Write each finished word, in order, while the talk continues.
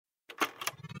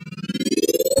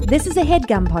This is a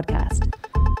HeadGum podcast.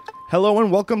 Hello and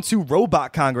welcome to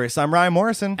Robot Congress. I'm Ryan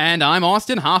Morrison. And I'm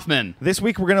Austin Hoffman. This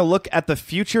week we're going to look at the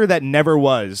future that never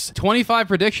was. 25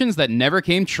 predictions that never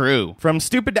came true. From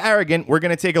stupid to arrogant, we're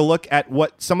going to take a look at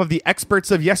what some of the experts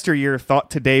of yesteryear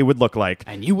thought today would look like.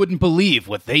 And you wouldn't believe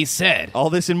what they said. All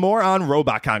this and more on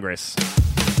Robot Congress.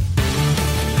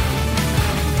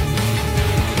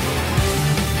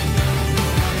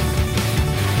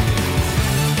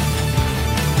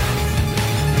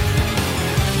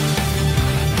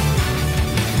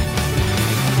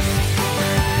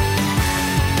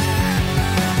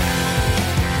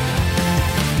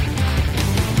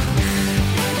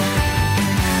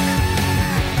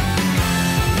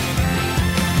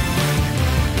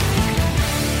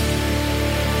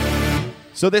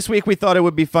 So this week we thought it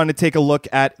would be fun to take a look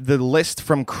at the list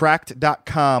from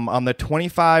Cracked.com on the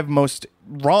 25 most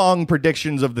wrong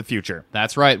predictions of the future.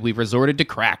 That's right. We've resorted to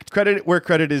Cracked. Credit where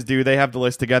credit is due. They have the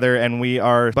list together, and we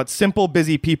are but simple,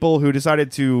 busy people who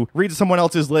decided to read someone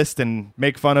else's list and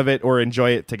make fun of it or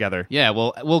enjoy it together. Yeah,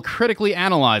 we'll critically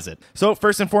analyze it. So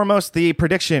first and foremost, the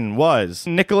prediction was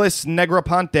Nicholas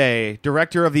Negroponte,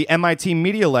 director of the MIT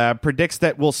Media Lab, predicts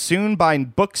that we'll soon buy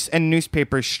books and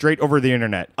newspapers straight over the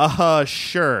internet.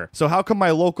 Sure. So how come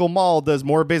my local mall does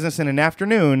more business in an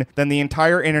afternoon than the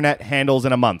entire internet handles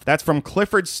in a month? That's from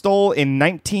Clifford Stoll in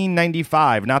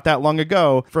 1995, not that long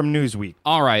ago, from Newsweek.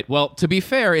 All right. Well, to be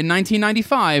fair, in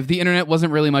 1995, the internet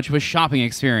wasn't really much of a shopping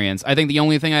experience. I think the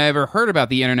only thing I ever heard about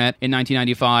the internet in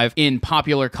 1995 in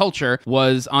popular culture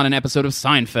was on an episode of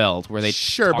Seinfeld, where they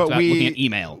talked about looking at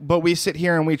email. But we sit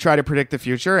here and we try to predict the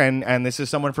future, and this is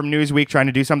someone from Newsweek trying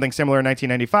to do something similar in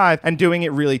 1995 and doing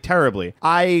it really terribly.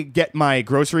 I get my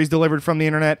groceries delivered from the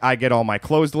internet. I get all my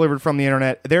clothes delivered from the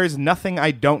internet. There is nothing I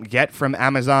don't get from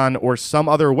Amazon or some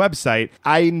other website.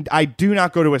 I do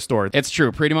not go to a store. It's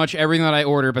true. Pretty much everything that I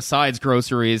order besides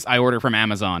groceries, I order from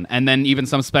Amazon. And then even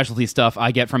some specialty stuff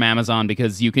I get from Amazon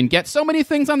because you can get so many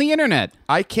things on the internet.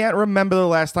 I can't remember the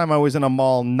last time I was in a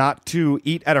mall not to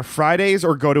eat at a Fridays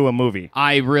or go to a movie.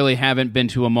 I really haven't been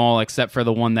to a mall except for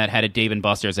the one that had a Dave &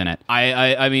 Buster's in it.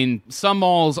 I mean, some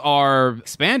malls are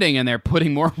expanding and they're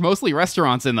putting mostly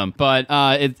restaurants in them. But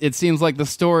it seems like the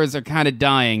stores are kind of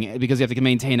dying because you have to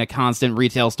maintain a constant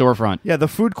retail storefront. Yeah, the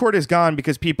food court is gone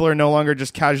because people are no longer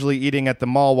just casually eating at the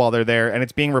mall while they're there, and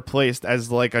it's being replaced as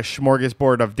like a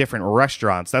smorgasbord of different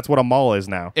restaurants. That's what a mall is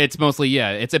now. It's mostly,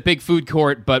 it's a big food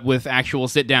court, but with actual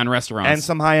sit-down restaurants. And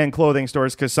some high-end clothing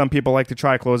stores because some people like to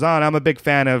try clothes on. I'm a big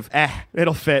fan of,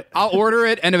 it'll fit. I'll order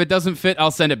it, and if it doesn't fit,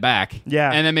 I'll send it back. Yeah.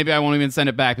 And then maybe I won't even send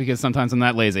it back because sometimes I'm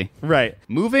that lazy. Right.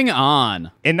 Moving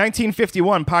on. In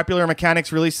 1951, Popular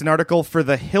Mechanics released an article for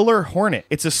the Hiller Hornet.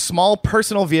 It's a small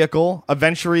personal vehicle.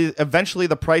 Eventually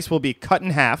the price will be cut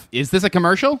in half. Is this a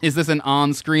commercial? Is this an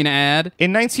on-screen ad?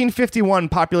 In 1951,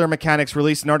 Popular Mechanics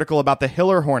released an article about the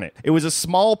Hiller Hornet. It was a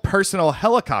small personal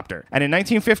helicopter. And in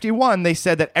 1951, they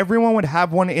said that everyone would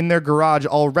have one in their garage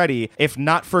already, if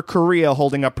not for Korea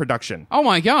holding up production. Oh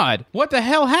my god. What the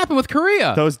hell happened with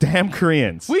Korea? Those damn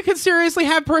Koreans. We could seriously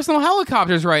have personal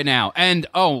helicopters right now. And,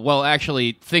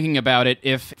 actually, thinking about it,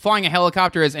 if flying a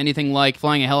helicopter is anything like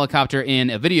flying a helicopter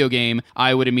in a video game,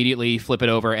 I would immediately flip it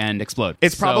over and explode.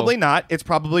 It's probably not. It's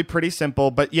probably pretty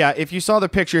simple. But yeah, if you saw the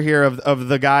picture here of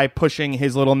the guy pushing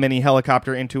his little mini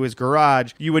helicopter into his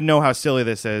garage, you would know how silly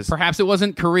this is. Perhaps it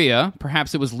wasn't Korea.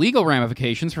 Perhaps it was legal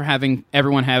ramifications for having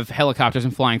everyone have helicopters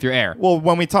and flying through air. Well,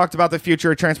 when we talked about the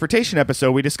future of transportation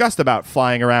episode, we discussed about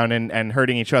flying around and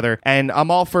hurting each other. And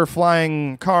I'm all for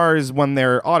flying cars when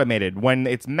they're automated. When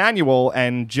it's manual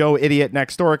and Joe Idiot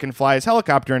next door can fly his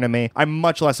helicopter into me, I'm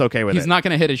much less okay with it. He's not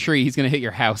going to hit a tree. He's going to hit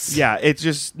your house. Yeah, it's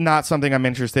just not something I'm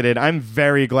interested in. I'm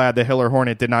very glad the Hiller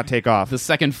Hornet did not take off. The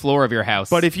second floor of your house.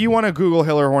 But if you want to Google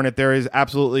Hiller Hornet, there is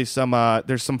absolutely some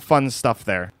fun stuff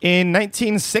there. In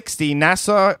 1960,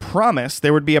 NASA promised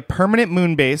there would be a permanent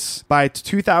moon base by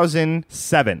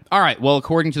 2007. All right. Well,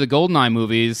 according to the GoldenEye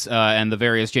movies and the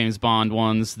various James Bond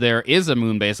ones, there is a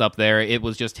moon base up there. It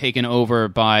was just taken over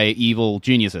by evil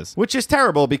geniuses. Which is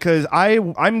terrible because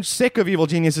I'm sick of evil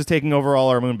geniuses taking over all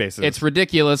our moon bases. It's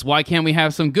ridiculous. Why can't we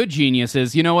have some good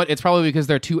geniuses? You know what? It's probably because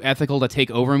they're too ethical to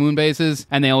take over moon bases,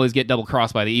 and they always get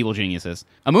double-crossed by the evil geniuses.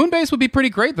 A moon base would be pretty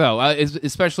great, though,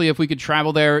 especially if we could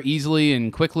travel there easily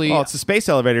and quickly. Oh, it's a space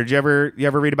elevator. Did you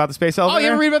ever read about the space elevator? Oh,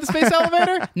 you ever read about the space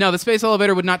elevator? No, the space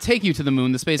elevator would not take you to the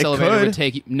moon. The space elevator would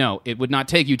take you... No, it would not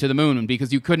take you to the moon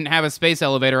because you couldn't have a space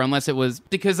elevator unless it was...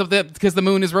 Because the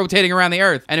moon is rotating around the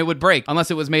Earth, and it would break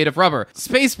unless it was made of rubber.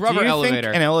 Space rubber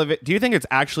elevator. Do you think it's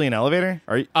actually an elevator?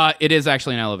 It is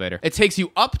actually an elevator. It takes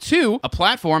you up to a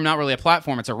platform platform, not really a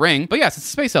platform, it's a ring. But yes, it's a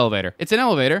space elevator. It's an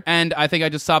elevator, and I think I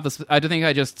just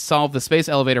solved the space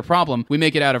elevator problem. We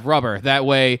make it out of rubber. That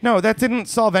way. No, that didn't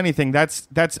solve anything.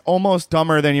 That's almost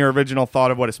dumber than your original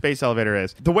thought of what a space elevator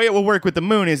is. The way it will work with the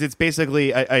moon is it's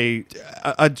basically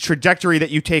a trajectory that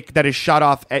you take that is shot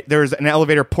off. There's an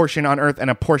elevator portion on Earth and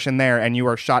a portion there, and you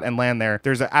are shot and land there.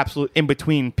 There's an absolute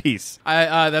in-between piece.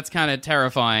 That's kind of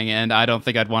terrifying, and I don't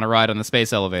think I'd want to ride on the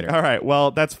space elevator. All right,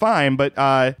 well, that's fine, but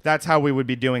that's how we would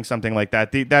be doing something like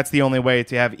that. That's the only way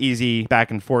to have easy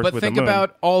back and forth But with the moon. think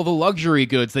about all the luxury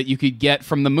goods that you could get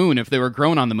from the moon if they were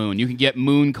grown on the moon. You could get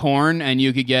moon corn, and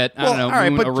you could get, all right,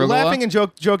 moon but arugula. laughing and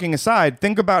joking aside,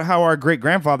 think about how our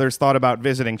great-grandfathers thought about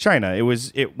visiting China. It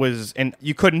was, and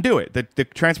you couldn't do it. The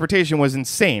transportation was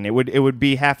insane. It would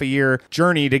be half a year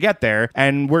journey to get there,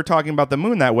 and we're talking about the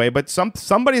moon that way, but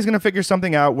somebody's going to figure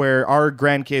something out where our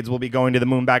grandkids will be going to the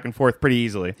moon back and forth pretty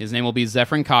easily. His name will be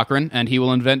Zephyrin Cochrane, and he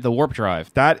will invent the warp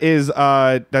drive. That is,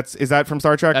 is that from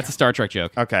Star Trek? That's a Star Trek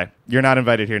joke. Okay. You're not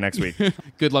invited here next week.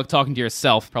 Good luck talking to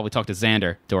yourself. Probably talk to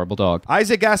Xander. Adorable dog.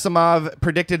 Isaac Asimov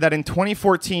predicted that in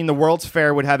 2014, the World's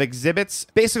Fair would have exhibits.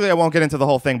 Basically, I won't get into the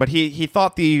whole thing, but he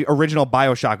thought the original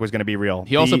BioShock was going to be real.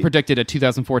 He also predicted a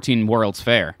 2014 World's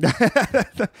Fair.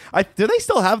 Do they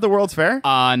still have the World's Fair?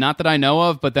 Not that I know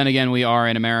of, but then again, we are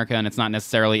in America, and it's not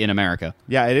necessarily in America.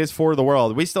 Yeah, it is for the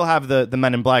world. We still have the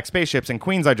Men in Black spaceships in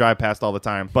Queens I drive past all the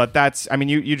time. But that's, I mean,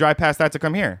 you drive past that to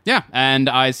come here. Yeah, and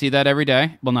I see that every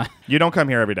day. Well, not... You don't come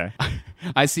here every day.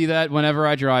 I see that whenever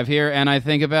I drive here, and I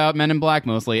think about Men in Black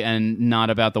mostly, and not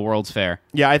about the World's Fair.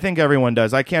 Yeah, I think everyone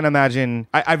does. I can't imagine...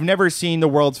 I've never seen the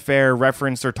World's Fair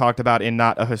referenced or talked about in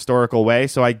not a historical way,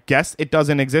 so I guess it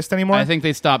doesn't exist anymore? I think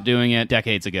they stopped doing it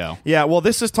decades ago. Yeah, well,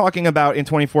 this is talking about in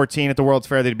 2014 at the World's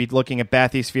Fair, they'd be looking at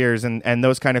bathyspheres and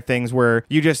those kind of things where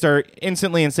you just are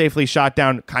instantly and safely shot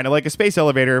down, kind of like a space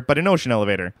elevator, but an ocean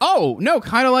elevator. Oh, no,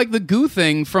 kind of like the goo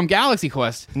thing from Galaxy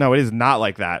Quest. No, it is not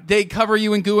like that. They cover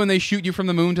you in goo and they shoot you from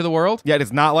the moon to the world? Yeah,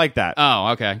 it's not like that.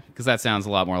 Oh, okay, because that sounds a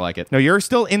lot more like it. No, you're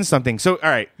still in something. So, all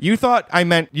right, you thought I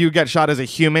meant you get shot as a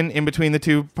human in between the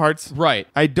two parts? Right.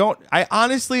 I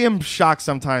honestly am shocked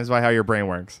sometimes by how your brain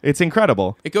works. It's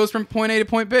incredible. It goes from point A to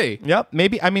point B. Yep.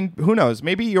 Maybe, I mean, who knows?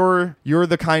 Maybe you're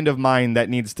the kind of mind that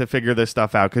needs to figure this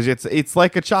stuff out because it's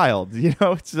like a child, you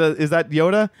know? Is that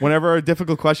Yoda? Whenever a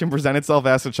difficult question presents itself,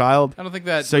 ask a child. I don't think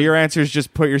that... So your answer is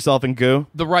just put yourself in goo?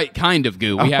 The right kind of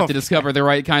goo. We have to discover the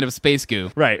right kind of space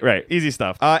goo. Right. Easy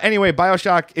stuff. Anyway,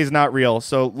 BioShock is not real,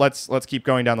 so let's keep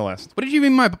going down the list. What did you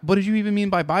even mean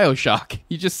by BioShock?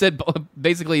 You just said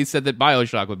basically you said that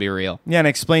BioShock would be real. Yeah, and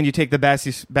explained you take the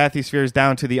bathyspheres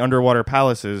down to the underwater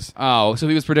palaces. Oh, so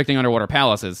he was predicting underwater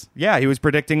palaces. Yeah, he was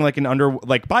predicting like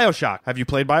BioShock. Have you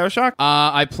played BioShock?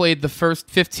 I played the first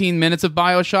 15 minutes of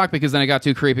BioShock because then it got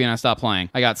too creepy and I stopped playing.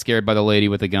 I got scared by the lady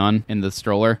with the gun in the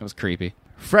stroller. It was creepy.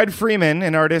 Fred Freeman,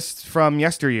 an artist from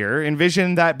yesteryear,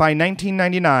 envisioned that by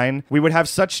 1999, we would have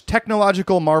such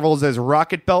technological marvels as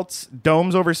rocket belts,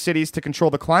 domes over cities to control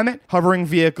the climate, hovering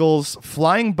vehicles,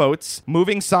 flying boats,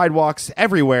 moving sidewalks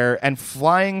everywhere, and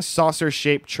flying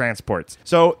saucer-shaped transports.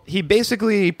 So he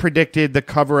basically predicted the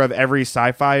cover of every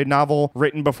sci-fi novel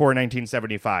written before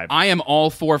 1975. I am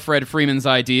all for Fred Freeman's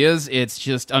ideas. It's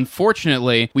just,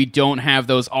 unfortunately, we don't have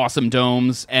those awesome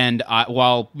domes, and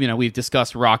while, we've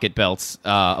discussed rocket belts,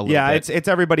 a little bit. It's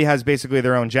everybody has basically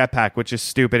their own jetpack, which is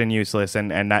stupid and useless and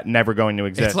not never going to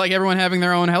exist. It's like everyone having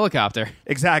their own helicopter.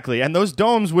 Exactly, and those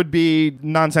domes would be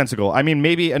nonsensical. I mean,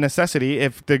 maybe a necessity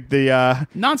if the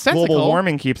nonsensical global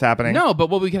warming keeps happening. No, but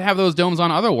we could have those domes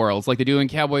on other worlds, like they do in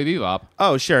Cowboy Bebop.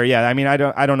 Oh, sure, yeah. I mean, I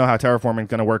don't know how terraforming is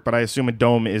going to work, but I assume a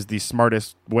dome is the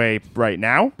smartest way right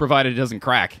now, provided it doesn't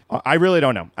crack. I really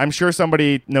don't know. I'm sure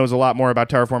somebody knows a lot more about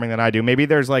terraforming than I do. Maybe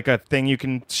there's like a thing you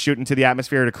can shoot into the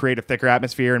atmosphere to create a thicker atmosphere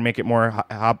and make it more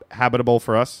habitable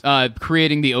for us.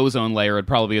 Creating the ozone layer would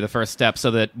probably be the first step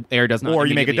so that air does not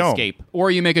immediately escape.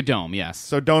 Or you make a dome, yes.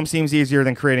 So dome seems easier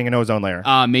than creating an ozone layer.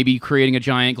 Maybe creating a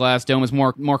giant glass dome is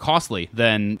more costly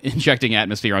than injecting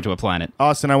atmosphere onto a planet.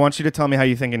 Austin, I want you to tell me how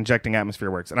you think injecting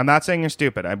atmosphere works. And I'm not saying you're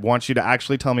stupid. I want you to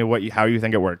actually tell me how you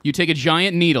think it works. You take a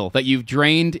giant needle that you've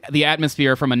drained the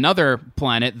atmosphere from another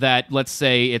planet that, let's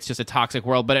say, it's just a toxic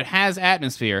world, but it has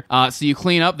atmosphere. So you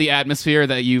clean up the atmosphere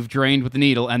that you've drained trained with the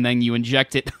needle, and then you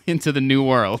inject it into the new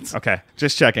world. Okay,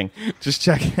 just checking.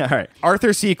 All right.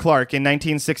 Arthur C. Clarke in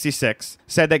 1966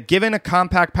 said that given a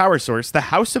compact power source, the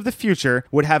house of the future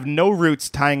would have no roots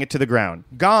tying it to the ground.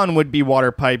 Gone would be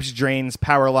water pipes, drains,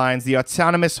 power lines. The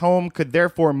autonomous home could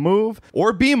therefore move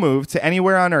or be moved to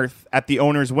anywhere on Earth at the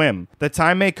owner's whim. The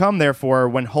time may come, therefore,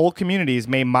 when whole communities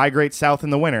may migrate south in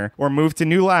the winter or move to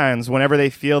new lands whenever they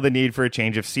feel the need for a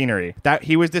change of scenery. That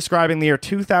he was describing the year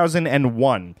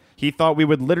 2001. He thought we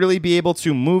would literally be able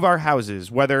to move our houses,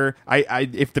 whether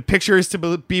if the picture is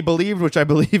to be believed, which I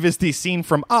believe is the scene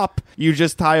from Up, you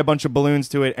just tie a bunch of balloons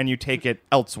to it and you take it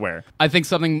elsewhere. I think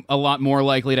something a lot more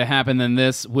likely to happen than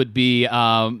this would be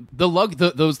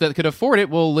those that could afford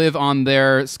it will live on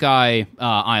their sky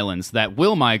islands that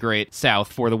will migrate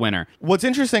south for the winter. What's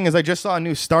interesting is I just saw a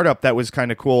new startup that was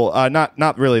kind of cool.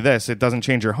 Not really this. It doesn't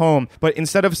change your home. But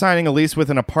instead of signing a lease with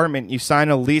an apartment, you sign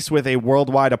a lease with a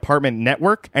worldwide apartment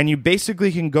network, and you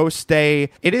basically can go stay.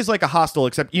 It is like a hostel,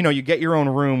 except, you get your own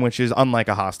room, which is unlike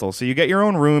a hostel. So you get your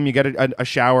own room, you get a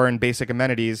shower and basic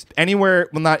amenities anywhere.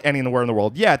 Well, not anywhere in the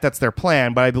world yet. That's their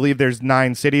plan. But I believe there's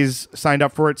 9 cities signed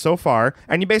up for it so far.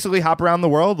 And you basically hop around the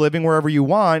world living wherever you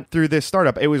want through this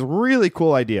startup. It was a really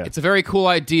cool idea. It's a very cool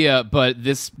idea, but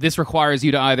this requires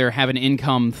you to either have an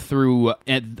income through,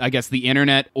 I guess, the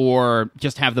internet, or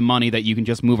just have the money that you can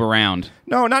just move around.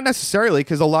 No, not necessarily,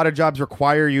 because a lot of jobs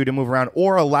require you to move around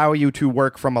or allow you to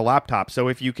work from a laptop. So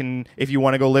if you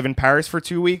want to go live in Paris for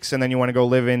 2 weeks, and then you want to go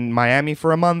live in Miami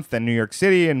for a month, and New York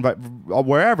City, and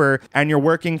wherever, and you're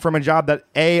working from a job that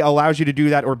A, allows you to do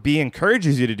that, or B,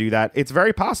 encourages you to do that, it's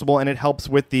very possible, and it helps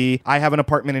with I have an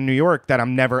apartment in New York that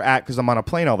I'm never at because I'm on a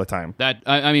plane all the time.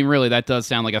 Really, that does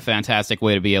sound like a fantastic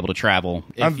way to be able to travel.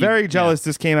 I'm very jealous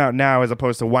this came out now as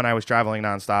opposed to when I was traveling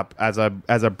nonstop as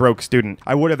a broke student.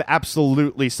 I would have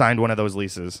absolutely signed one of those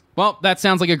leases. Well, that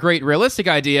sounds like a great realistic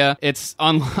idea. It's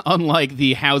unlike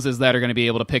the houses that are going to be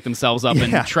able to pick themselves up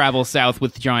and travel south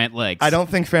with giant legs. I don't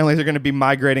think families are going to be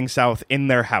migrating south in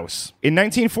their house. In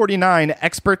 1949,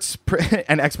 experts,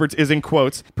 and experts is in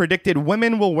quotes, predicted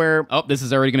women will wear... Oh, this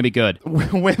is already going to be good.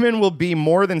 Women will be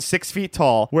more than 6 feet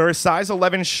tall, wear a size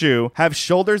 11 shoe, have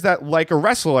shoulders that like a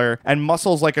wrestler, and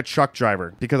muscles like a truck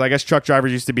driver. Because I guess truck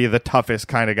drivers used to be the toughest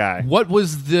kind of guy. What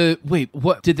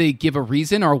did they give a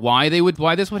reason or why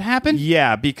this would happen?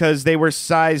 Yeah, because they were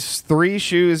size 3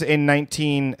 shoes in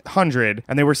 1900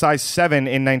 and they were size 7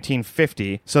 in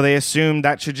 1950. So they assumed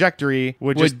that trajectory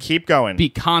would just keep going. Be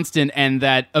constant, and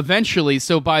that eventually,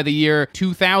 so by the year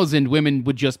 2000, women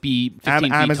would just be 15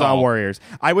 feet Amazon tall. warriors.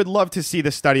 I would love to see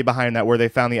the study behind that where they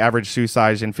found the average shoe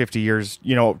size in 50 years,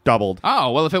 doubled.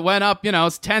 Oh, well, if it went up,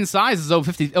 it's 10 sizes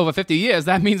over 50 years,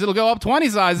 that means it'll go up 20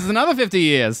 sizes another 50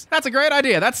 years. That's a great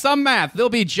idea. That's some math. They'll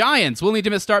be giants. We'll need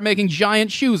to start making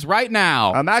giant shoes right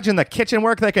now. Imagine the kitchen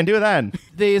work they can do then.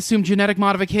 They assumed genetic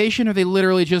modification, or they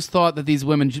literally just thought that these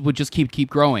women would just keep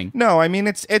growing? No, I mean,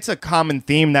 it's a common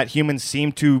theme that humans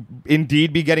seem to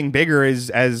indeed be getting bigger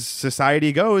as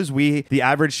society goes. The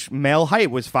average male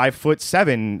height was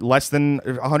 5'7", less than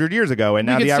 100 years ago, and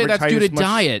now the average height is due to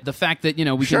diet. The fact that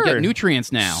we can get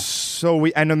nutrients now. So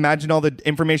imagine all the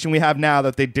information we have now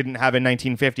that they didn't have in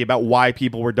 1950 about why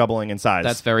people were doubling in size.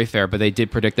 That's very fair, but they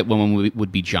did predict that women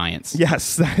would be giants.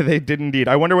 Yes, they did indeed.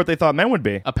 I wonder what they thought men would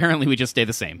be. Apparently, we just stay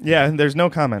the same. Yeah, there's no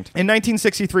comment. In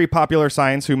 1963, Popular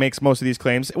Science, who makes most of these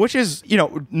claims, which is,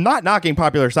 not knocking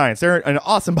Popular Science. They're an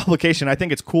awesome publication. I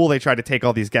think it's cool they try to take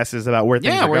all these guesses about where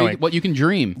things are going. What you can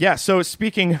dream. Yeah, so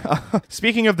speaking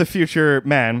of the future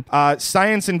man,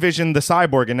 science envisioned the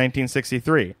cyborg in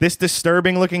 1963. This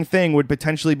disturbing-looking thing would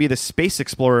potentially be the space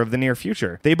explorer of the near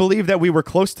future. They believed that we were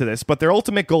close to this, but their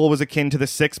ultimate goal was akin to the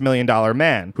 $6 million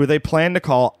man, who they planned to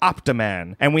call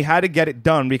Optiman. And we had to get it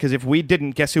done because if we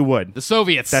didn't, guess who would? The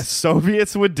Soviets. The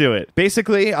Soviets would do it.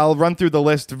 Basically, I'll run through the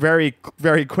list very,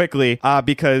 very quickly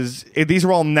because these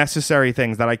are all necessary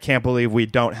things that I can't believe we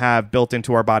don't have built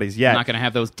into our bodies yet. I'm not going to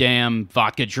have those damn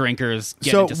vodka drinkers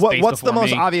get into space what's the before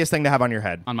most me. Obvious thing to have on your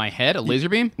head? On my head? A laser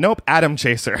beam? Nope, Atom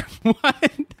Chaser.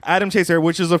 What? Atom Chaser,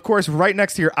 which is, of course, right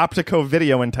next to your Optico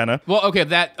video antenna. Well, the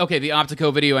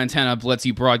Optico video antenna lets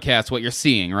you broadcast what you're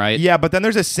seeing, right? Yeah, but then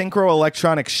there's a synchro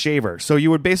electronic shaver. So you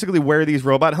would basically wear these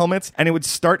robot helmets, and it would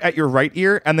start at your right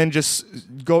ear and then just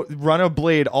go run a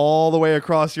blade all the way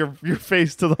across your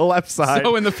face to the left side.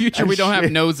 So in the future, we don't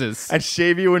have noses. And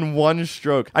shave you in one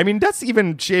stroke. I mean, that's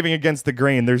even shaving against the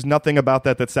grain. There's nothing about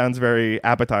that sounds very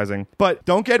appetizing. But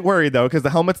don't get worried, though, because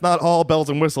the helmet's not all bells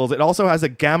and whistles. It also has a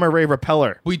gamma ray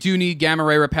repeller. we do need gamma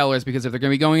ray repellers because if they're going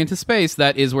to be going into space,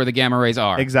 that is where the gamma rays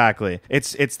are. Exactly.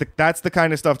 That's the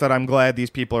kind of stuff that I'm glad these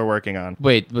people are working on.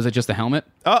 Wait, was it just a helmet?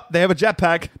 Oh, they have a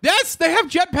jetpack Yes, they have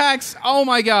jetpacks. Oh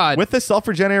my god. with a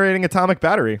self-regenerating atomic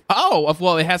battery. Oh,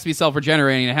 well, it has to be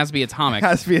self-regenerating. It has to be atomic. It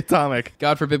has to be atomic.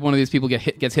 God forbid one of these people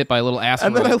gets hit by a little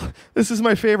asteroid. And then this is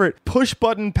my favorite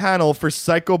push-button panel for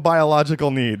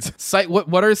psychobiological needs.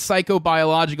 What are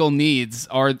psychobiological needs?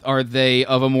 Are they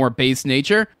of a more base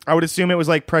nature? I would assume it was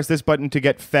like press this button to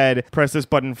get fed, press this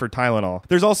button for Tylenol.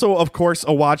 There's also, of course,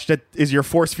 a watch that is your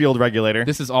force field regulator.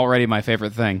 This is already my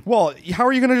favorite thing. Well, how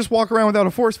are you going to just walk around without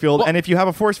a force field? Well, and if you have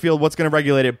a force field, what's going to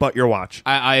regulate it but your watch?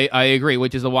 I agree.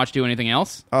 Wait, does the watch do anything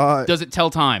else? Does it tell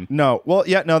time? No. Well,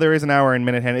 yeah, no, there is an hour and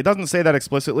minute hand. It doesn't say that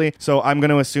explicitly, so I'm going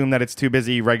to assume that it's too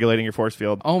busy regulating your force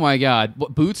field. Oh my god.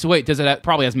 What, boots? Wait, does it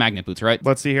probably has magnet boots, right?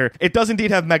 Let's see here. It does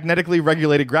indeed have magnetically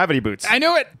regulated gravity boots. I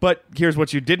knew it! But here's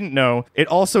what you didn't know. It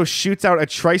also shoots out a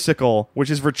tricycle, which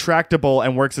is retractable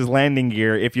and works as landing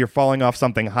gear if you're falling off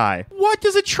something high. What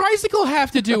does a tricycle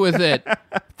have to do with it?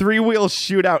 3 wheels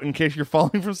shoot out in case you're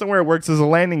falling from somewhere. It works as a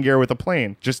landing gear with a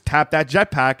plane. Just tap that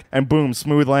jetpack and boom,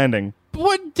 smooth landing.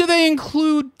 What do they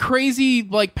include? Crazy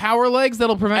like power legs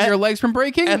that'll prevent your legs from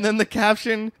breaking? And then the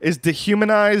caption is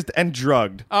dehumanized and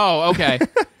drugged. Oh, okay.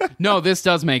 No, this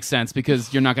does make sense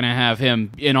because you're not going to have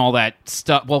him in all that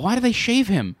stuff. Well, why do they shave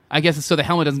him? I guess it's so the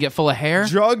helmet doesn't get full of hair.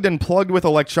 Drugged and plugged with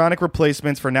electronic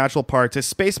replacements for natural parts, a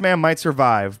spaceman might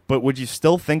survive, but would you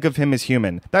still think of him as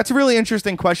human? That's a really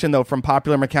interesting question, though, from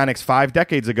Popular Mechanics 5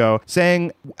 decades ago,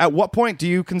 saying, at what point do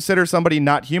you consider somebody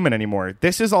not human anymore?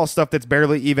 This is all stuff that's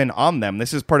barely even on them.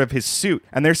 This is part of his suit.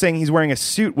 And they're saying he's wearing a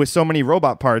suit with so many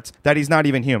robot parts that he's not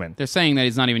even human. They're saying that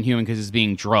he's not even human because he's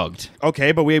being drugged.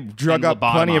 Okay, but we drug And up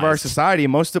plenty of our lobotomized. society.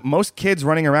 Most kids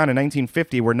running around in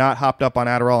 1950 were not hopped up on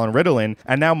Adderall and Ritalin,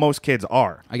 and now most kids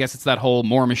are. I guess it's that whole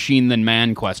more machine than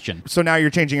man question. So now you're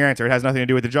changing your answer. It has nothing to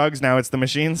do with the drugs. Now it's the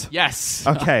machines? Yes.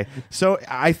 Okay. So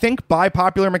I think by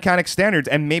Popular Mechanics standards,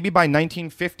 and maybe by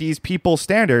 1950s people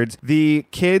standards, the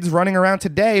kids running around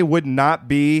today would not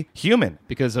be human.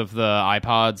 Because of the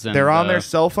iPods and They're on their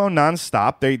cell phone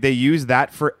nonstop. They use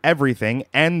that for everything,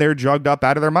 and they're drugged up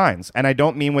out of their minds. And I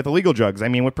don't mean with illegal drugs. I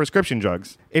mean with prescription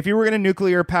drugs. If you were going to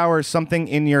nuclear power something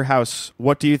in your house,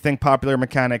 what do you think Popular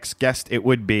Mechanics guessed it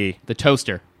would be? the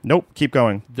toaster, Nope. Keep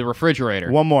going. the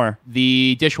refrigerator, One more.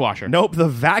 the dishwasher. Nope. The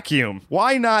vacuum.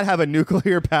 Why not have a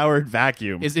nuclear-powered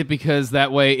vacuum? Is it because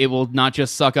that way it will not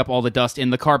just suck up all the dust in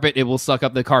the carpet, it will suck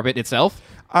up the carpet itself?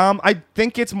 I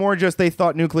think it's more just they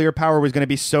thought nuclear power was going to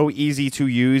be so easy to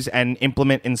use and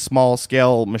implement in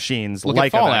small-scale machines Look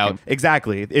like at a Fallout. vacuum.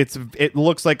 Exactly. It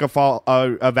looks like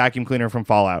a vacuum cleaner from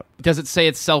Fallout. Does it say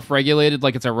it's self-regulated,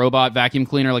 like it's a robot vacuum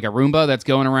cleaner, like a Roomba that's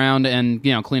going around and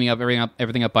cleaning up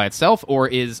everything up by itself, or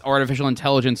is artificial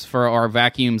intelligence for our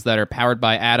vacuums that are powered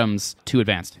by atoms too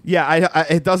advanced? Yeah,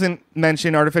 it doesn't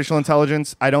mention artificial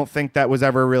intelligence. I don't think that was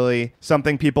ever really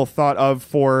something people thought of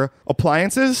for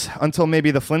appliances until maybe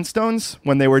the Flintstones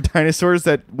when they were dinosaurs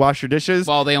that wash your dishes.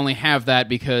 Well, they only have that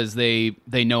because they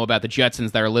know about the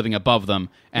Jetsons that are living above them,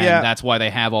 and Yeah. that's why they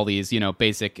have all these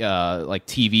basic like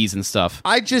TVs and stuff.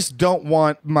 I just don't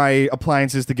want my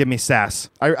appliances to give me sass.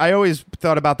 I always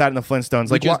thought about that in the Flintstones.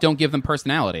 We Like, just don't give them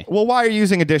personality. well, why are you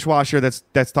using a dishwasher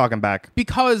that's talking back?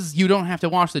 Because you don't have to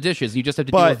wash the dishes, you just have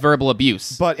to deal But- with verbal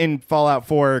abuse. But in Fallout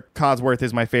 4, Codsworth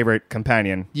is my favorite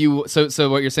companion. So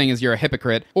what you're saying is you're a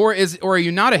hypocrite, or are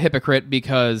you not a hypocrite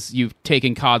because you've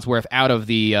taken Codsworth out of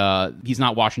the he's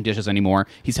not washing dishes anymore.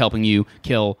 He's helping you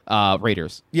kill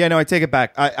raiders. Yeah, no, I take it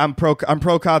back. I'm pro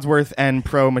Codsworth and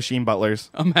pro Machine Butlers.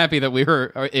 I'm happy that we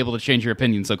are able to change your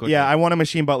opinion so quickly. Yeah, I want a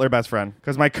Machine Butler best friend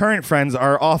because my current friends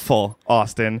are awful,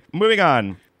 Austin. Moving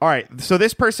on. All right, so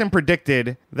this person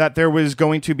predicted that there was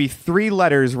going to be 3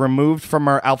 letters removed from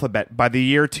our alphabet by the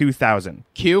year 2000.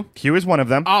 Q. Q is one of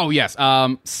them. Oh yes.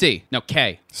 C. No,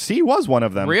 K. C was one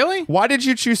of them. Really? Why did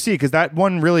you choose C? Because that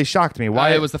one really shocked me.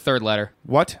 Why? It was the third letter.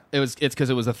 What? It's because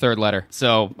it was the third letter.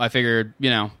 So I figured,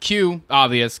 Q,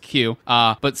 obvious, Q.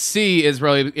 But C is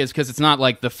because it's not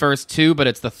like the first 2, but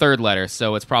it's the third letter,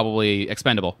 so it's probably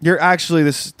expendable. You're actually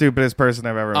the stupidest person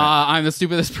I've ever met. I'm the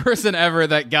stupidest person ever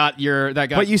that got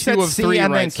But you 2 said of C 3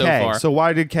 and right then so K. far. So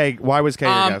why was K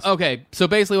your guess? Okay, so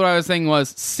basically what I was saying was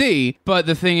C, but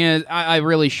the thing is, I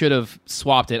really should have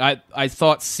swapped it. I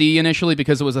thought C initially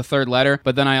because it was a third letter,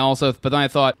 but then I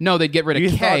thought, no, they'd get rid of You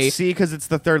K. thought C because it's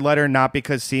the third letter, not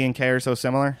because C and K are so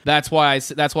similar? That's why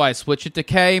I switched it to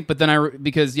K, but then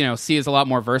because C is a lot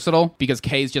more versatile because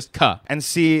K is just K. And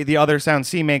C, the other sound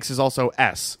C makes is also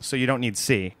S, so you don't need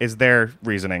C, is their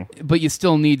reasoning. But you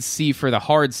still need C for the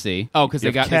hard C. Oh, because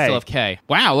they have still K. have K.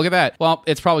 Wow, Wow, look at that. Well,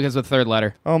 it's probably because of the third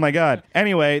letter. Oh my God.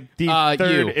 Anyway, the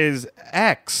third U. is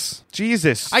X.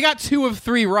 Jesus. I got 2 of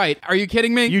 3 right. Are you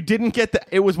kidding me? You didn't get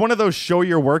it was one of those show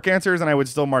your work answers, and I would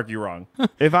still mark you wrong.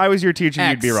 If I was your teacher,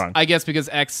 X. you'd be wrong. I guess because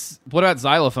X. What about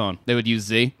xylophone? They would use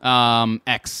Z.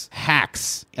 X.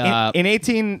 Hacks. In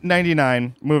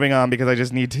 1899, moving on because I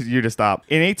just need you to stop.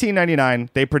 In 1899,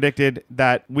 they predicted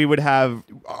that we would have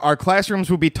our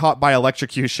classrooms would be taught by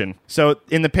electrocution. So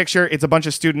in the picture, it's a bunch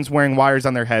of students wearing wires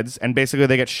on their heads, and basically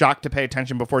they get shocked to pay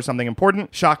attention before something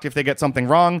important, shocked if they get something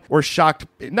wrong, or shocked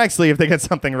nicely if they get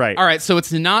something right. All right, so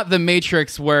it's not the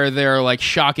Matrix where they're like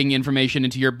shocking information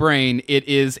into your brain. It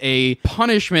is a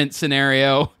punishment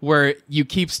scenario where you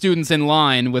keep students in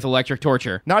line with electric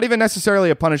torture. Not even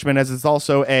necessarily a punishment, as it's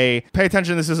also a pay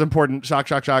attention, this is important, shock,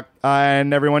 shock, shock,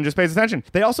 and everyone just pays attention.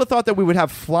 They also thought that we would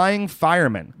have flying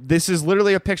firemen. This is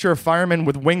literally a picture of firemen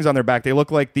with wings on their back. They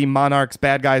look like the Monarchs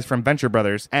bad guys from Venture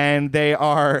Brothers, and they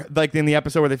are like in the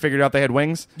episode where they figured out they had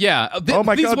wings. Yeah. Oh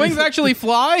my these God, wings actually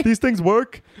fly? These things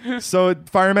work. So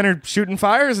firemen are shooting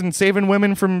fires and saving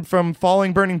women from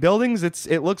falling, burning buildings.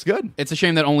 It looks good. It's a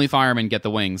shame that only firemen get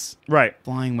the wings. Right.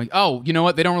 Flying wings. Oh, you know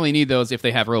what? They don't really need those if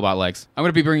they have robot legs. I'm going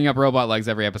to be bringing up robot legs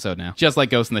every episode now, just like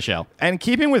Ghost in the Shell. And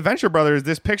keeping with Venture Brothers,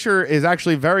 this picture is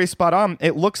actually very spot on.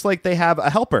 It looks like they have a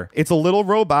helper. It's a little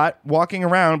robot walking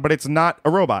around, but it's not a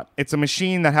robot. It's a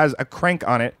machine that has a crank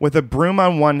on it with a broom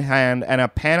on one hand and a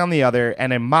pan on the other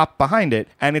and a mop behind it.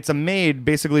 And it's a maid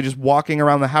basically just walking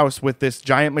around the house with this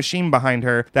giant machine behind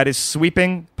her that is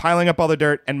sweeping, piling up all the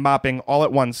dirt, and mopping all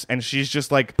at once. And she's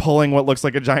just like pulling what looks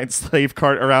like a giant slave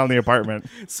cart around the apartment.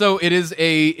 So it is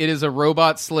a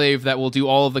robot slave that will do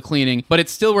all of the cleaning, but it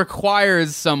still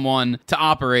requires someone to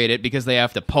operate it because they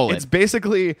have to pull it. It's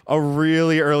basically a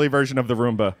really early version of the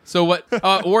Roomba. So what?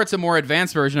 Or it's a more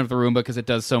advanced version of the Roomba because it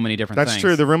does so many different That's things.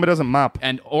 true. The Roomba doesn't mop.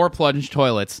 Or plunge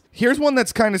toilets. Here's one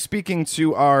that's kind of speaking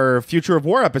to our Future of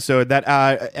War episode that,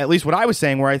 at least what I was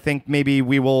saying, where I think maybe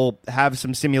we will have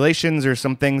some simulations or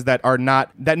some things that are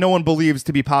not, that no one believes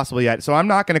to be possible yet. So I'm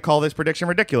not going to call this prediction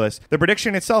ridiculous. The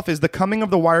prediction itself is the coming of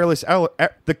the wireless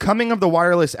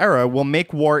era will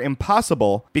make war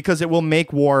impossible because it will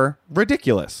make war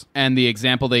ridiculous. And the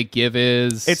example they give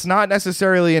is... It's not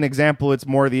necessarily an example. It's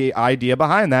more the idea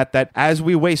behind that as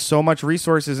we waste so much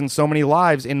resources and so many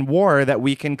lives in war that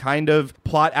we can kind of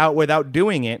plot out without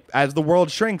doing it as the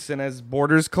world shrinks and as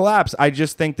borders collapse. I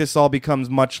just think this all becomes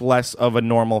much less of a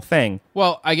normal thing.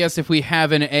 Well, I guess if we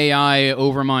have an AI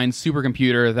overmind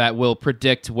supercomputer that will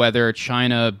predict whether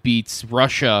China beats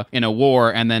Russia in a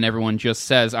war, and then everyone just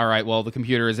says, all right, well, the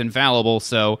computer is infallible,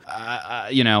 so,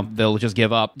 they'll just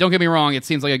give up. Don't get me wrong, it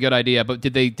seems like a good idea, but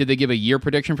did they give a year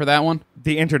prediction for that one?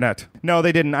 The internet. No,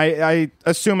 they didn't. I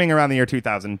assuming around the year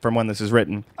 2000 from when this is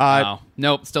written.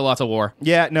 Nope, still lots of war.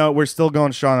 Yeah, no, we're still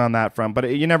going strong on that front, but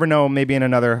you never know, maybe in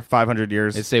another 500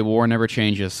 years. They say war never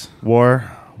changes. War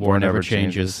never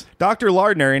changes. Dr.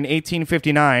 Lardner, in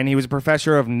 1859, he was a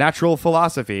professor of natural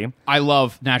philosophy. I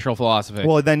love natural philosophy.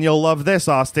 Well, then you'll love this,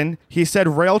 Austin. He said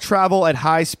rail travel at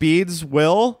high speeds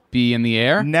will... be in the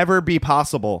air? Never be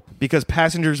possible because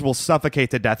passengers will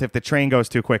suffocate to death if the train goes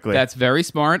too quickly. That's very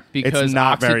smart because... It's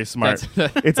not very smart.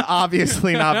 It's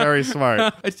obviously not very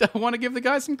smart. I want to give the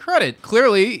guy some credit.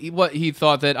 Clearly, he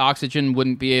thought that oxygen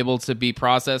wouldn't be able to be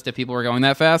processed if people were going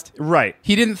that fast. Right.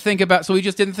 He just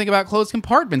didn't think about closed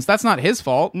compartments. That's not his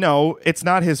fault. No, it's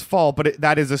not his fault, but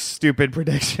that is a stupid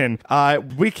prediction.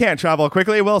 We can't travel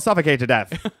quickly. We'll suffocate to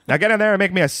death. Now get in there and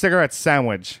make me a cigarette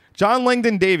sandwich. John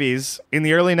Langdon Davies, in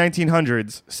the early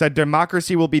 1900s, said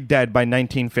democracy will be dead by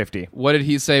 1950. What did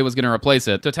he say was going to replace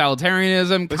it?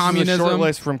 Totalitarianism, communism? This is a short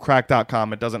list from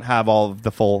crack.com. It doesn't have all of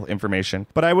the full information.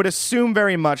 But I would assume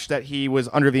very much that he was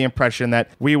under the impression that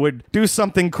we would do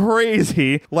something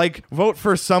crazy, like vote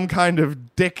for some kind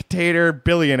of dictator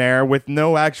billionaire with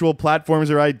no actual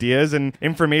platforms or ideas, and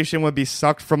information would be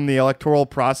sucked from the electoral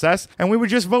process, and we would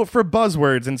just vote for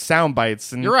buzzwords and sound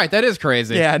bites. And you're right. That is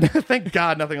crazy. Yeah, thank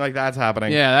God nothing like that's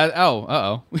happening. Yeah,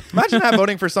 uh-oh. Imagine that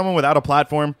voting for someone without a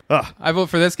platform. Ugh. I vote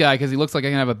for this guy because he looks like I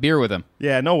can have a beer with him.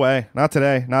 Yeah, no way. Not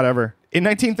today. Not ever. In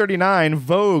 1939,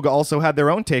 Vogue also had their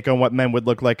own take on what men would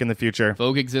look like in the future.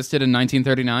 Vogue existed in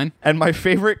 1939? And my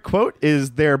favorite quote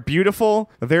is, they're beautiful,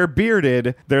 they're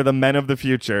bearded, they're the men of the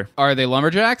future. Are they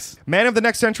lumberjacks? Man of the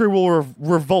next century will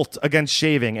revolt against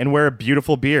shaving and wear a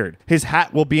beautiful beard. His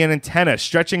hat will be an antenna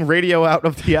stretching radio out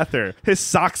of the ether. His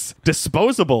socks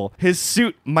disposable. His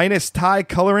suit minus tie,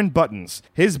 color, and buttons.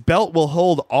 His belt will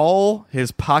hold all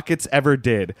his pockets ever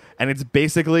did. And it's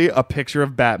basically a picture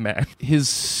of Batman. His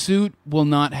suit will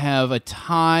not have a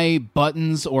tie,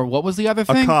 buttons, or what was the other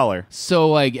thing? A collar. So,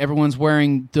 like, everyone's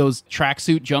wearing those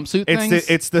tracksuit, jumpsuit things?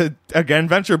 It's the again,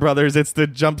 Venture Brothers, it's the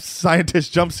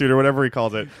scientist jumpsuit or whatever he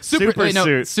calls it. Super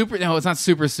suit. No, it's not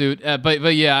super suit.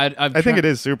 But yeah, I think it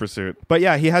is super suit. But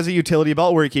yeah, he has a utility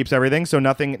belt where he keeps everything, so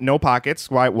no pockets.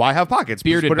 Why have pockets?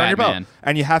 Bearded Just put it on your Batman. belt.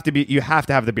 And you have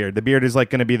to have the beard. The beard is like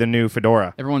going to be the new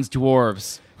fedora. Everyone's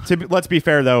dwarves. Let's be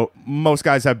fair though, most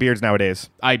guys have beards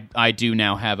nowadays. I do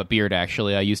now have a beard,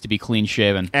 actually. I used to be clean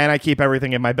shaven. And I keep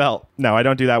everything in my belt. No, I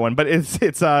don't do that one. But it's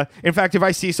in fact, if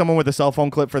I see someone with a cell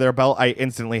phone clip for their belt, I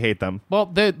instantly hate them.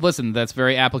 Well, listen, that's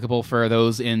very applicable for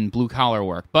those in blue-collar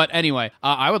work. But anyway,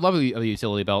 I would love a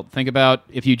utility belt. Think about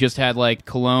if you just had, like,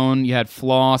 cologne, you had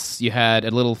floss, you had a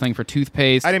little thing for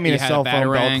toothpaste. I didn't mean you a had cell phone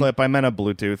Batarang. belt clip. I meant a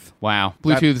Bluetooth. Wow.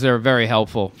 Bluetooths are very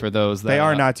helpful for those that... They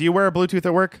are not. Do you wear a Bluetooth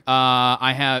at work?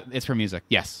 I have... It's for music.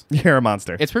 Yes. You're a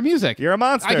monster. It's for music. You're a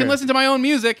monster. I can listen to my own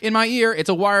music in my ear. It's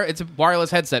a wireless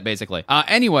headset, basically.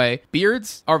 Anyway,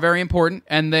 beards are very important,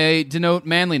 and they denote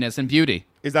manliness and beauty.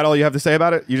 Is that all you have to say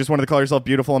about it? You just wanted to call yourself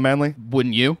beautiful and manly?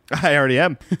 Wouldn't you? I already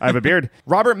am. I have a beard.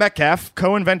 Robert Metcalfe,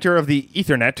 co-inventor of the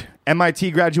Ethernet,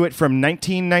 MIT graduate from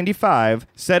 1995,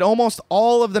 said almost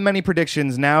all of the many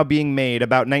predictions now being made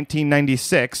about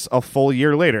 1996, a full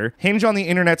year later, hinge on the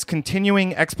internet's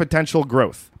continuing exponential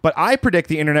growth. But I predict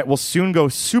the internet will soon go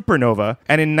supernova,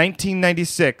 and in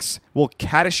 1996 will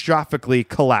catastrophically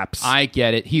collapse. I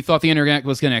get it. He thought the internet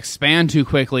was going to expand too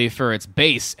quickly for its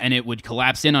base, and it would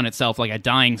collapse in on itself like a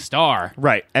dying star.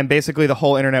 Right, and basically the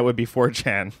whole internet would be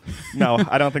 4chan. No,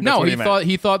 I don't think that's what he meant.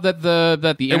 He thought that the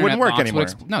internet wouldn't work box anymore.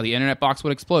 The internet box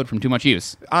would explode from too much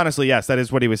use. Honestly, yes, that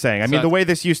is what he was saying. I mean, the way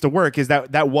this used to work is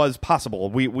that was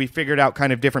possible. We figured out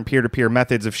kind of different peer-to-peer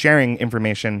methods of sharing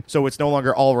information, so it's no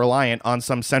longer all reliant on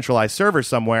some centralized server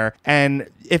somewhere. And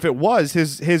if it was,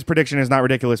 his prediction is not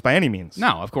ridiculous by any means.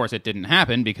 No, of course it didn't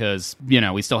happen because,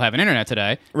 we still have an internet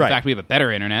today. Right. In fact, we have a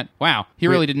better internet. Wow. He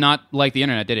really did not like the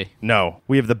internet, did he? No,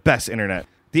 we have the best internet.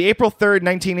 The April 3rd,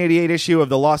 1988 issue of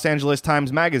the Los Angeles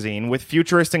Times Magazine with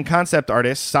futurist and concept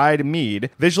artist Syed Mead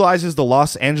visualizes the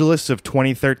Los Angeles of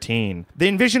 2013. They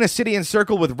envision a city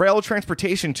encircled with rail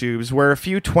transportation tubes where a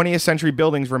few 20th century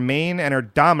buildings remain and are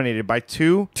dominated by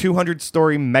two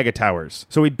 200-story mega towers.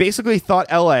 So we basically thought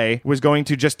LA was going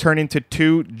to just turn into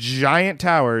two giant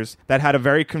towers that had a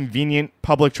very convenient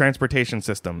public transportation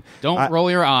system. Don't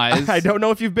roll your eyes. I don't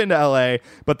know if you've been to LA,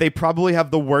 but they probably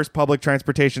have the worst public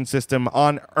transportation system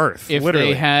on Earth. If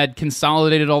literally. they had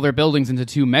consolidated all their buildings into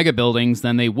two mega buildings,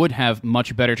 then they would have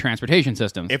much better transportation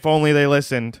systems. If only they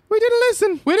listened. We didn't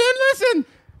listen. We didn't listen.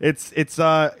 It's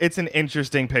an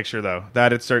interesting picture, though.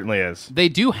 That it certainly is. They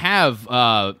do have,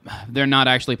 they're not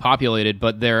actually populated,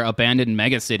 but they're abandoned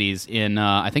megacities in,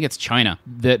 I think it's China.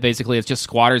 That basically it's just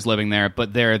squatters living there,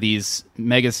 but there are these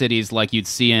megacities like you'd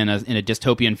see in a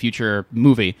dystopian future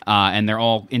movie, and they're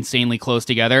all insanely close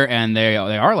together, and they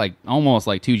are like almost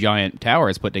like two giant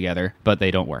towers put together, but they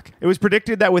don't work. It was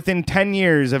predicted that within 10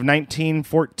 years of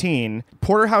 1914,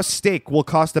 porterhouse steak will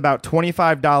cost about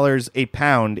 $25 a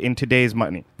pound in today's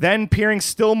money. Then, peering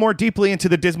still more deeply into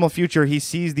the dismal future, he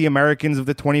sees the Americans of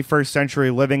the 21st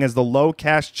century living as the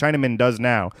low-caste Chinaman does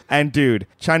now. And dude,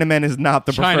 Chinaman is not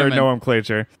the preferred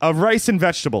nomenclature. Of rice and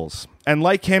vegetables. And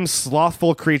like him,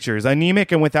 slothful creatures,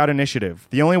 anemic and without initiative.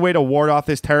 The only way to ward off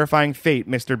this terrifying fate,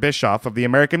 Mr. Bischoff of the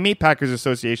American Meat Packers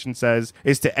Association says,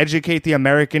 is to educate the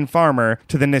American farmer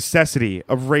to the necessity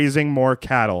of raising more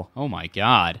cattle. Oh my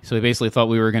God. So we basically thought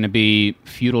we were going to be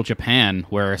feudal Japan,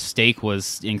 where steak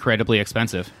was incredibly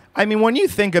expensive. I mean, when you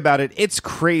think about it, it's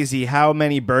crazy how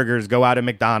many burgers go out of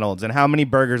McDonald's and how many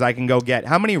burgers I can go get.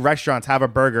 How many restaurants have a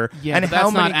burger? Yeah, and but how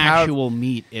that's many not actual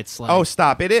meat. It's like... Oh,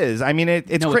 stop. It is. I mean,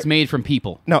 it's... No, it's made from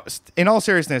people. No, in all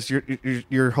seriousness,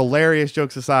 your hilarious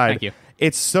jokes aside... Thank you.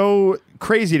 It's so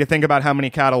crazy to think about how many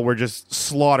cattle we're just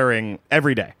slaughtering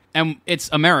every day. And it's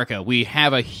America. We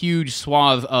have a huge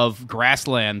swath of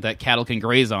grassland that cattle can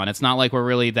graze on. It's not like we're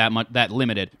really that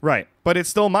limited. Right. But it's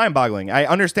still mind-boggling. I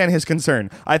understand his concern.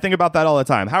 I think about that all the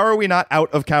time. How are we not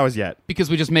out of cows yet? Because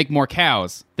we just make more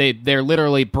cows. They're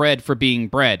literally bred for being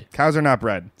bred. Cows are not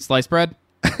bred. Sliced bread?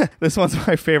 This one's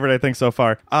my favorite, I think, so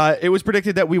far. It was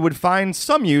predicted that we would find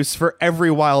some use for every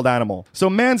wild animal.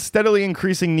 So man's steadily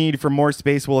increasing need for more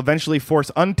space will eventually force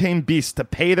untamed beasts to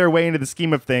pay their way into the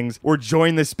scheme of things or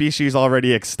join the species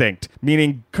already extinct.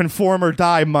 Meaning, conform or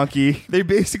die, monkey. They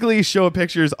basically show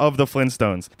pictures of the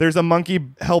Flintstones. There's a monkey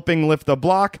helping lift a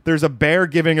block. There's a bear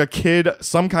giving a kid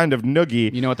some kind of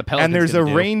noogie. You know what the Pelican's And there's a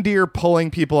gonna do. reindeer pulling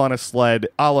people on a sled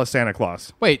a la Santa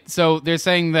Claus. Wait, so they're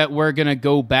saying that we're going to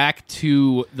go back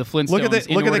to to the Flintstones Look at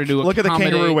the look at the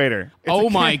kangaroo waiter.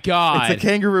 It's my God. It's a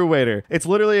kangaroo waiter. It's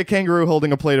literally a kangaroo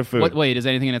holding a plate of food. Wait, is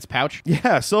anything in its pouch?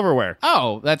 Yeah, silverware.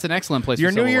 Oh, that's an excellent place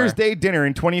Your for New silverware. Year's Day dinner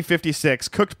in 2056,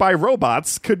 cooked by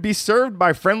robots, could be served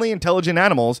by friendly, intelligent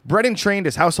animals, bred and trained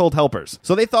as household helpers.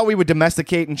 So they thought we would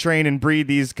domesticate and train and breed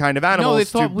these kind of animals. No, they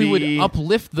thought to we be... would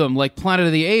uplift them like Planet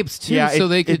of the Apes, too, Yeah, so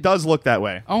they could... it does look that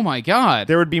way. Oh, my God.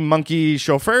 There would be monkey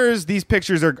chauffeurs. These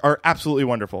pictures are absolutely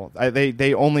wonderful.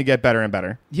 They only get better and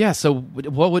better. Yeah, so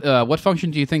what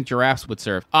function do you think giraffes would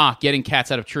serve? Getting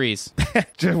cats out of trees.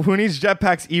 Who needs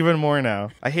jetpacks even more now?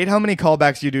 I hate how many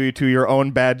callbacks you do to your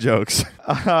own bad jokes.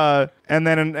 And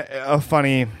then a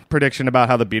funny prediction about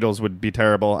how the Beatles would be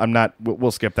terrible.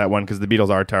 We'll skip that one because the Beatles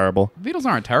are terrible. The Beatles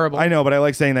aren't terrible. I know, but I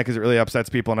like saying that because it really upsets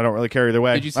people, and I don't really care either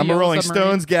way. Did you see I'm a Yellow Rolling Submarine?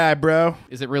 Stones guy, bro.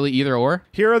 Is it really either or?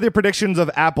 Here are the predictions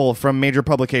of Apple from major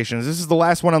publications. This is the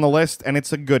last one on the list, and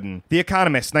it's a good one. The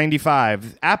Economist,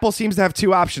 95. Apple seems to have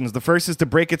two options. The first is to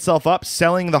break itself up,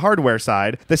 selling the hardware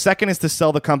side. The second is to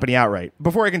sell the company outright.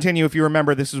 Before I continue, if you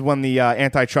remember, this is when the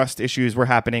antitrust issues were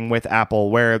happening with Apple,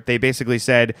 where they basically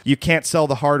said, you can't sell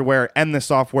the hardware and the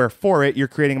software for it. You're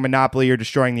creating a monopoly. You're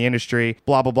destroying the industry,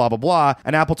 blah, blah, blah, blah, blah.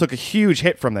 And Apple took a huge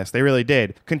hit from this. They really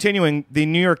did. Continuing, the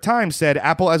New York Times said,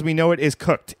 Apple as we know it is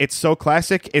cooked. It's so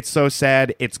classic. It's so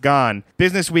sad. It's gone.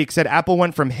 Business Week said Apple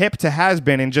went from hip to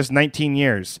has-been in just 19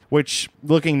 years, which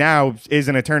looking now is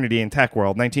an eternity in tech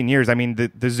world. 19 years. I mean, the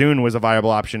Zune was a viable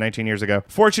option 19 years ago.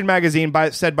 Fortune magazine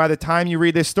said by the time you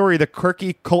read this story, the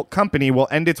quirky cult company will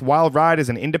end its wild ride as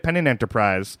an independent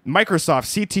enterprise. Microsoft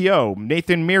CTO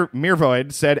Nathan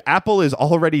Mirvoid said Apple is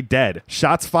already dead.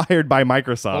 Shots fired by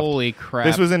Microsoft. Holy crap.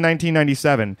 This was in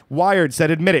 1997. Wired said,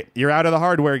 admit it, you're out of the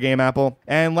hardware game, Apple.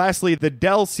 And lastly, the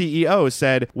Dell CEO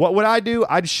said, what would I do?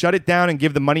 I'd shut it down and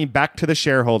give the money back to the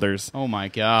shareholders. Oh my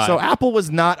God. So Apple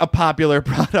was not a popular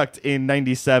product in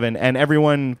 97, and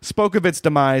everyone spoke of its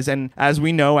demise. And as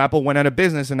we know, Apple went out of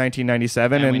business in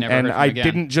 1997, And we never heard from I again.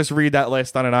 didn't just read that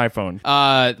list on an iPhone.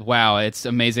 Wow, it's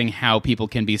amazing how people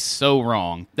can be so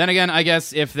wrong. Then again, I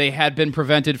guess if they had been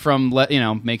prevented from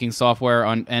making software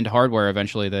and hardware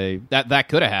eventually, that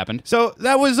could have happened. So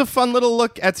that was a fun little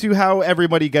look at to how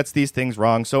everybody gets these things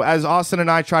wrong. So as Austin and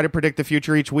I try to predict the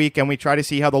future each week, and we try to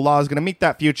see how the law is going to meet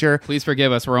that future. Please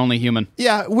forgive us, we're only human.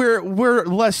 Yeah, we're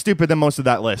less stupid than most of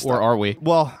that list. Or are we?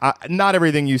 Well, not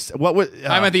everything you said. What was?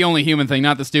 I meant the only human thing,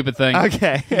 not the stupid thing.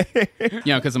 Okay.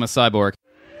 Because I'm a cyborg.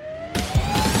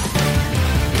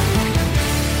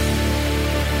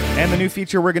 And the new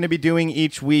feature we're going to be doing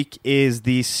each week is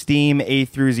the Steam A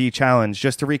through Z challenge.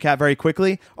 Just to recap very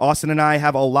quickly, Austin and I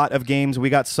have a lot of games.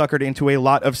 We got suckered into a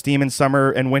lot of Steam and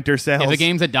summer and winter sales. If a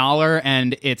game's $1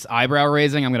 and it's eyebrow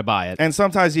raising, I'm going to buy it. And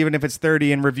sometimes even if it's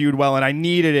 30 and reviewed well and I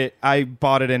needed it, I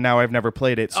bought it and now I've never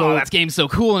played it. So that game's so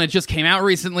cool and it just came out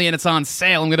recently and it's on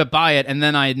sale. I'm going to buy it. And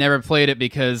then I never played it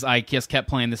because I just kept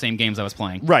playing the same games I was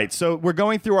playing. Right. So we're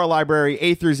going through our library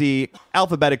A through Z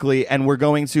alphabetically, and we're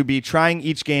going to be trying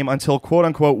each game until, quote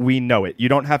unquote, we know it. You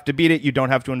don't have to beat it. You don't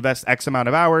have to invest X amount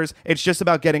of hours. It's just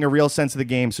about getting a real sense of the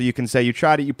game so you can say you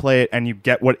tried it, you play it, and you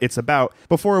get what it's about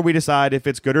before we decide if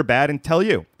it's good or bad and tell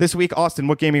you. This week, Austin,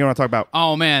 what game are you going to talk about?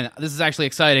 Oh, man, this is actually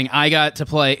exciting. I got to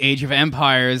play Age of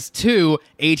Empires 2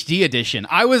 HD Edition.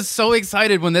 I was so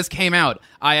excited when this came out.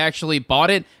 I actually bought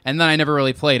it, and then I never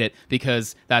really played it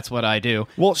because that's what I do.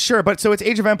 Well, sure, but so it's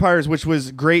Age of Empires, which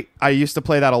was great. I used to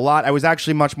play that a lot. I was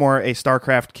actually much more a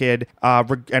StarCraft kid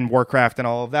and Warcraft and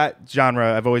all of that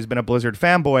genre. I've always been a Blizzard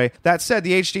fanboy. That said,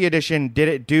 the HD edition, did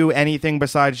it do anything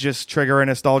besides just trigger a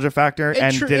nostalgia factor,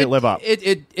 and did it live up?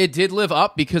 It did live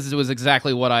up because it was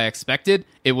exactly what I expected.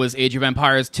 It was Age of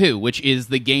Empires 2, which is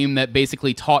the game that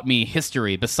basically taught me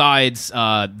history. Besides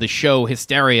the show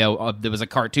Hysteria, there was a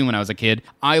cartoon when I was a kid.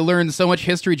 I learned so much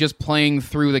history just playing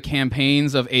through the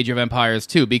campaigns of Age of Empires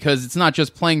 2, because it's not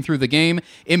just playing through the game.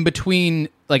 In between,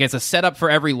 like, it's a setup for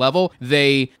every level.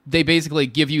 They basically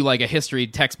give you like a history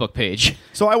textbook page.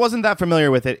 So I wasn't that familiar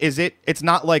with it. It's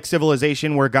not like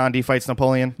Civilization where Gandhi fights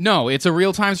Napoleon? No, it's a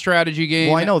real-time strategy game.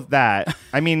 Well, I know that.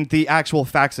 I mean, the actual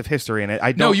facts of history in it.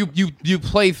 I don't. No, you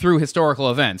play through historical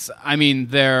events. I mean,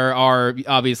 there are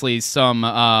obviously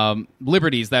some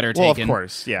liberties that are taken. Well, of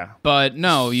course, yeah. But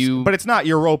no, But it's not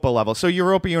Europa level. So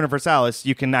Europa Universalis,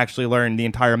 you can actually learn the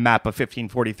entire map of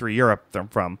 1543 Europe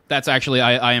from. That's actually,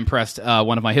 I impressed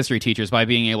one of my history teachers by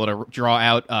being able to draw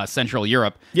out Central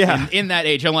Europe. Yeah. In that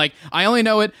age. I'm like, I only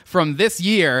know it from this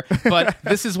year, but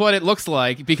this is what it looks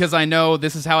like because I know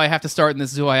this is how I have to start and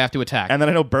this is who I have to attack. And then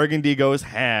I know Burgundy goes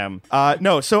ham.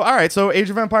 No, so all right, so Age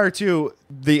of Empire 2,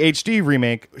 the HD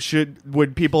remake,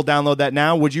 would people download that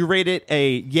now? Would you rate it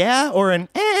a yeah or an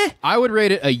eh? I would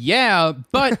rate it a yeah,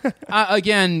 but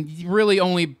again, you really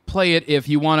only play it if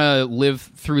you want to live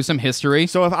through some history.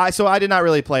 So I did not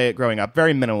really play it growing up,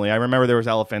 very minimally. I remember there was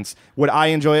elephants. Would I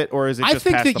enjoy it, or is it just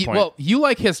past the point? Well, you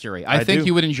like history. I think do.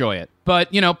 you would enjoy it.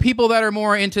 But, people that are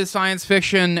more into science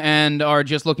fiction and are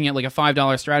just looking at like a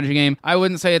 $5 strategy game, I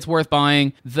wouldn't say it's worth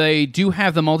buying. They do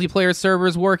have the multiplayer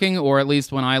servers working, or at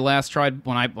least when I last tried,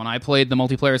 when I played, the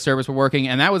multiplayer servers were working,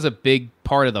 and that was a big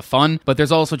part of the fun. But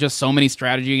there's also just so many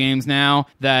strategy games now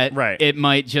that it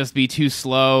might just be too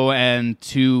slow and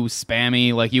too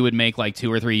spammy. Like you would make like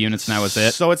 2 or 3 units and that was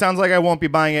it. So it sounds like I won't be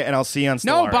buying it, and I'll see you on Stellaris.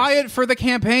 No, buy it for the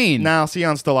campaign. Nah, I'll see you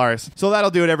on Stellaris. So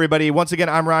that'll do it, everybody. Once again,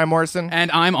 I'm Ryan Morrison.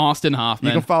 And I'm Austin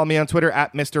Hoffman. You can follow me on Twitter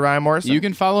at Mr. Ryan Morrison. You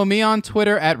can follow me on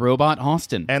Twitter at Robot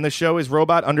Austin. And the show is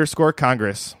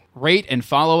Robot_Congress. Rate and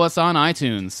follow us on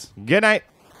iTunes. Good night.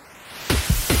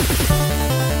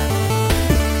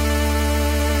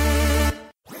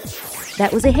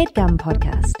 That was a HeadGum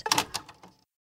podcast.